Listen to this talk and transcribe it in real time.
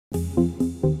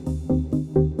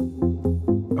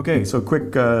Okay, so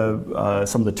quick,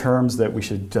 some of the terms that we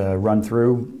should run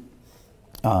through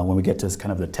when we get to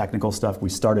kind of the technical stuff. We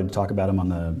started to talk about them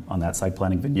on that site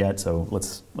planning vignette, so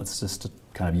let's just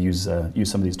kind of use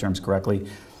some of these terms correctly.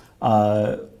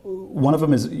 One of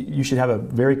them is you should have a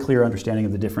very clear understanding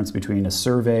of the difference between a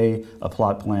survey, a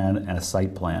plot plan, and a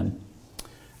site plan.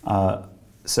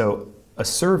 So a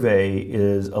survey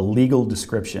is a legal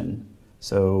description.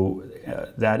 So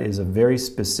that is a very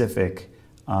specific,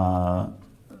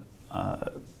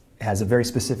 has a very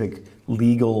specific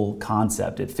legal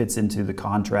concept. It fits into the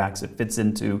contracts, it fits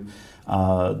into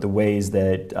the ways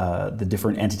that the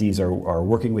different entities are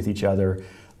working with each other,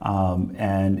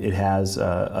 and it has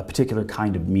a particular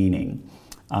kind of meaning.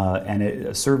 And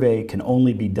a survey can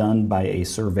only be done by a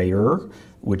surveyor,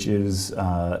 which is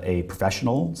a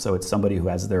professional, so it's somebody who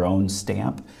has their own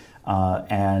stamp.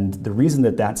 And the reason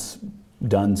that that's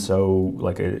done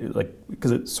so,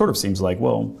 because it sort of seems like,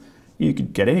 well, you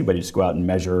could get anybody to just go out and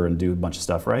measure and do a bunch of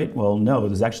stuff, right? Well, no,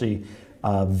 there's actually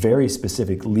very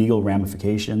specific legal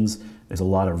ramifications. There's a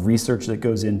lot of research that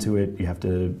goes into it. You have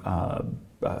to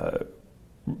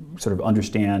sort of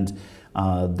understand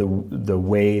the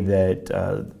way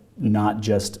that not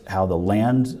just how the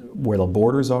land, where the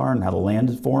borders are and how the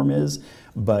land form is,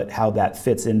 but how that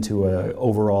fits into an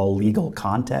overall legal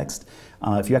context.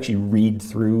 If you actually read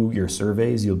through your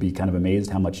surveys, you'll be kind of amazed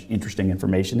how much interesting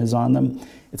information is on them.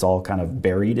 It's all kind of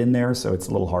buried in there, so it's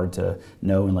a little hard to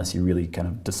know unless you really kind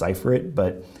of decipher it.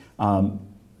 But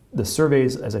the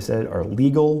surveys, as I said, are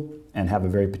legal and have a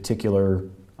very particular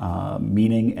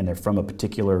meaning, and they're from a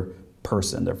particular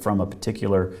person. They're from a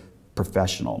particular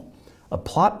professional. A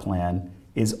plot plan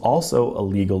is also a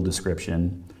legal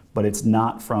description, but it's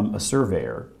not from a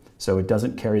surveyor. So it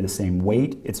doesn't carry the same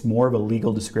weight. It's more of a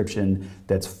legal description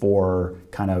that's for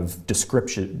kind of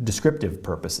descriptive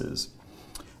purposes.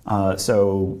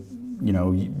 So, you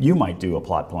know, you might do a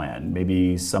plot plan.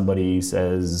 Maybe somebody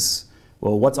says,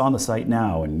 well, what's on the site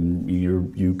now? And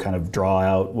you kind of draw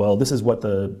out, well, this is what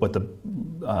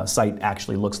the site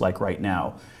actually looks like right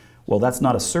now. Well, that's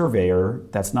not a surveyor,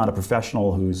 that's not a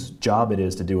professional whose job it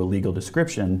is to do a legal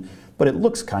description, but it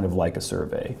looks kind of like a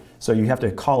survey. So you have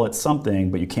to call it something,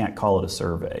 but you can't call it a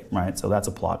survey, right? So that's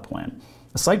a plot plan.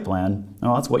 A site plan,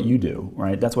 well, that's what you do,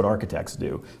 right? That's what architects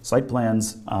do. Site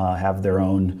plans have their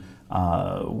own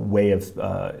way of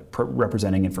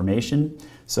representing information.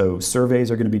 So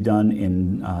surveys are going to be done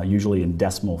in usually in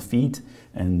decimal feet,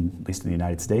 and at least in the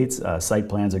United States. Site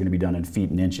plans are going to be done in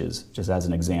feet and inches, just as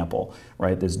an example,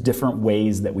 right? There's different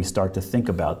ways that we start to think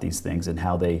about these things and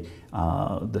how they,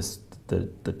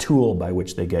 the tool by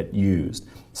which they get used.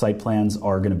 Site plans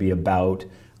are going to be about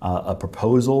a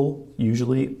proposal,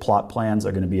 usually. Plot plans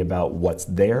are going to be about what's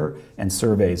there, and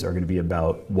surveys are going to be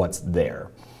about what's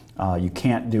there. You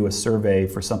can't do a survey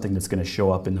for something that's going to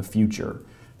show up in the future.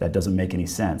 That doesn't make any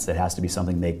sense. It has to be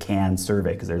something they can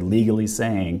survey, because they're legally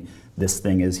saying this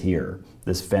thing is here,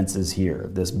 this fence is here,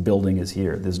 this building is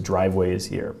here, this driveway is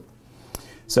here.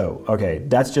 So, okay,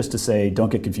 that's just to say, don't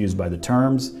get confused by the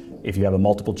terms. If you have a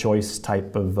multiple choice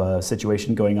type of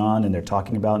situation going on and they're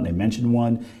talking about and they mention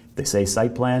one, if they say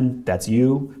site plan, that's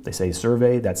you. If they say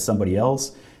survey, that's somebody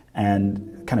else.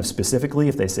 And kind of specifically,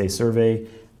 if they say survey,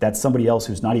 that's somebody else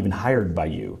who's not even hired by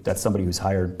you. That's somebody who's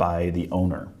hired by the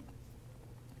owner.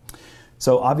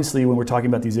 So obviously, when we're talking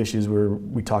about these issues,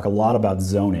 we talk a lot about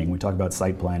zoning. We talk about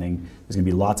site planning. There's going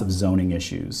to be lots of zoning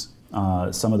issues.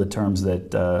 Some of the terms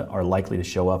that are likely to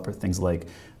show up are things like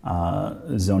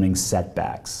zoning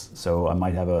setbacks. So I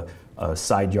might have a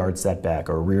side yard setback,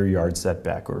 or a rear yard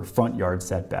setback, or front yard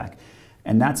setback.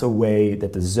 And that's a way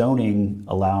that the zoning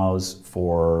allows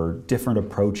for different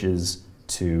approaches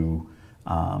to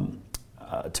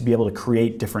be able to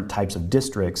create different types of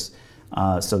districts,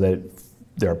 so that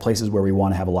there are places where we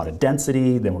want to have a lot of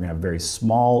density, then we're going to have very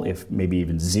small, if maybe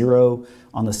even zero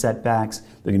on the setbacks. There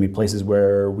are going to be places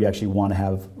where we actually want to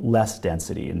have less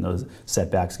density, and those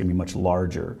setbacks can be much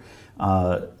larger.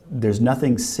 There's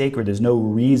nothing sacred, there's no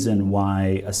reason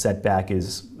why a setback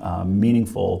is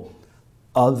meaningful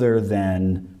other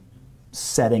than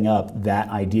setting up that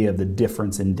idea of the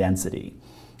difference in density.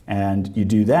 And you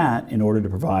do that in order to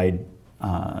provide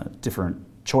different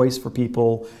choice for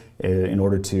people, in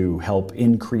order to help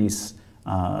increase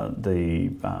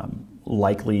the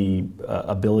likely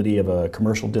ability of a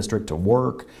commercial district to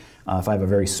work. If I have a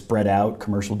very spread out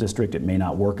commercial district, it may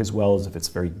not work as well as if it's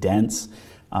very dense.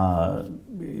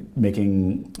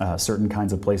 Making certain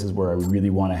kinds of places where I really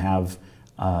want to have,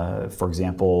 for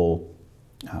example,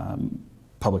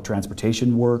 public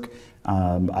transportation work.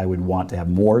 I would want to have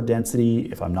more density.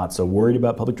 If I'm not so worried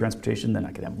about public transportation, then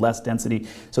I could have less density.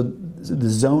 So the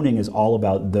zoning is all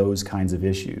about those kinds of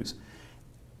issues.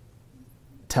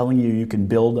 Telling you you can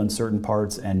build on certain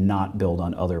parts and not build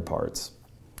on other parts.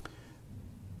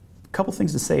 A couple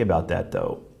things to say about that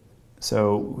though.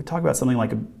 So we talk about something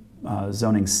like a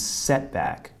zoning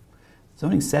setback.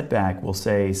 Zoning setback will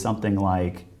say something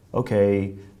like,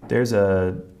 okay, there's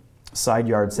a side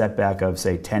yard setback of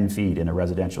say 10 feet in a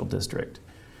residential district.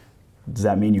 Does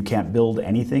that mean you can't build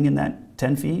anything in that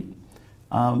 10 feet?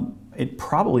 It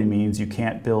probably means you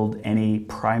can't build any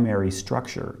primary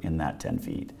structure in that 10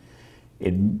 feet.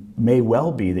 It may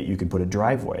well be that you can put a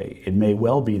driveway. It may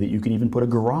well be that you can even put a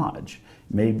garage.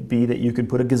 It may be that you can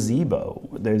put a gazebo.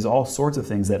 There's all sorts of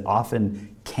things that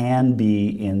often can be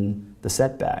in the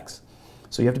setbacks.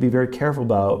 So you have to be very careful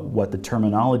about what the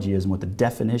terminology is and what the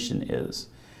definition is.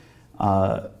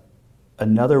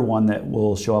 Another one that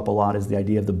will show up a lot is the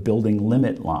idea of the building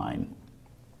limit line.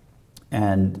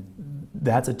 And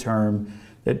that's a term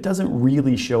that doesn't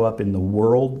really show up in the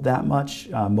world that much.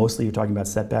 Mostly you're talking about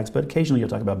setbacks, but occasionally you'll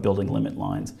talk about building limit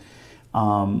lines.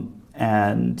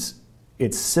 And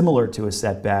it's similar to a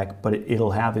setback, but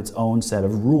it'll have its own set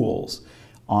of rules.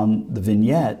 On the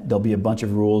vignette, there'll be a bunch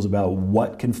of rules about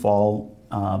what can fall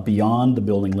beyond the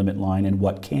building limit line and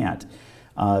what can't.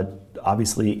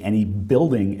 Obviously, any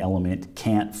building element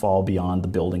can't fall beyond the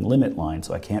building limit line,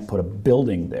 so I can't put a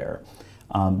building there.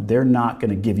 They're not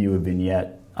going to give you a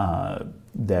vignette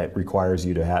that requires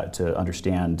you to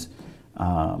understand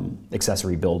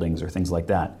accessory buildings or things like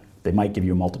that. They might give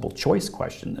you a multiple choice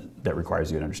question that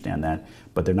requires you to understand that,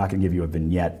 but they're not going to give you a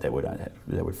vignette that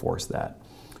would force that.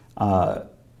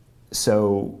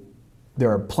 So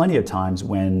there are plenty of times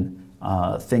when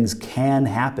things can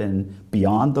happen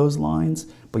beyond those lines,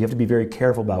 but you have to be very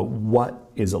careful about what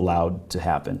is allowed to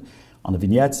happen. On the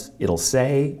vignettes, it'll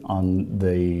say. On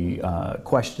the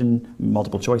question,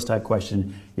 multiple choice type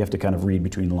question, you have to kind of read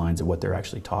between the lines of what they're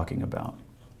actually talking about.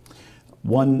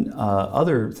 One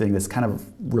other thing that's kind of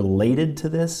related to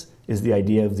this is the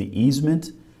idea of the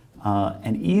easement.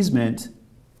 An easement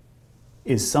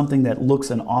is something that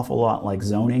looks an awful lot like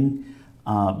zoning,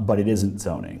 but it isn't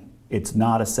zoning. It's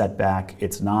not a setback.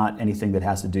 It's not anything that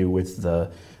has to do with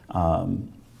the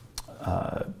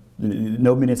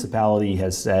no municipality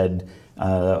has said,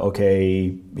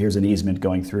 okay, here's an easement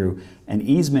going through. An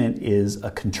easement is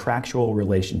a contractual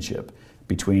relationship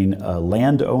between a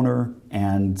landowner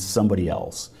and somebody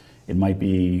else. It might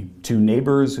be two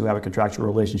neighbors who have a contractual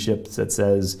relationship that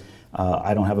says,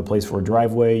 I don't have a place for a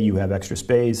driveway, you have extra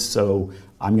space, so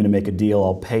I'm going to make a deal,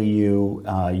 I'll pay you,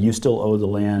 you still owe the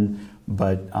land,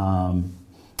 but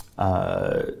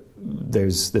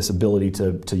there's this ability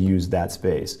to use that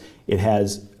space. It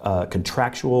has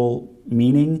contractual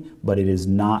meaning, but it is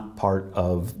not part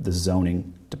of the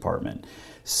zoning department.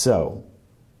 So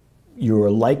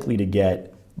you're likely to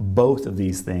get both of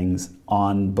these things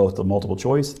on both the multiple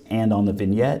choice and on the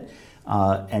vignette,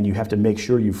 and you have to make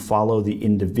sure you follow the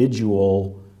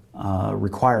individual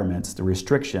requirements, the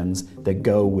restrictions that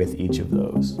go with each of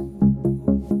those.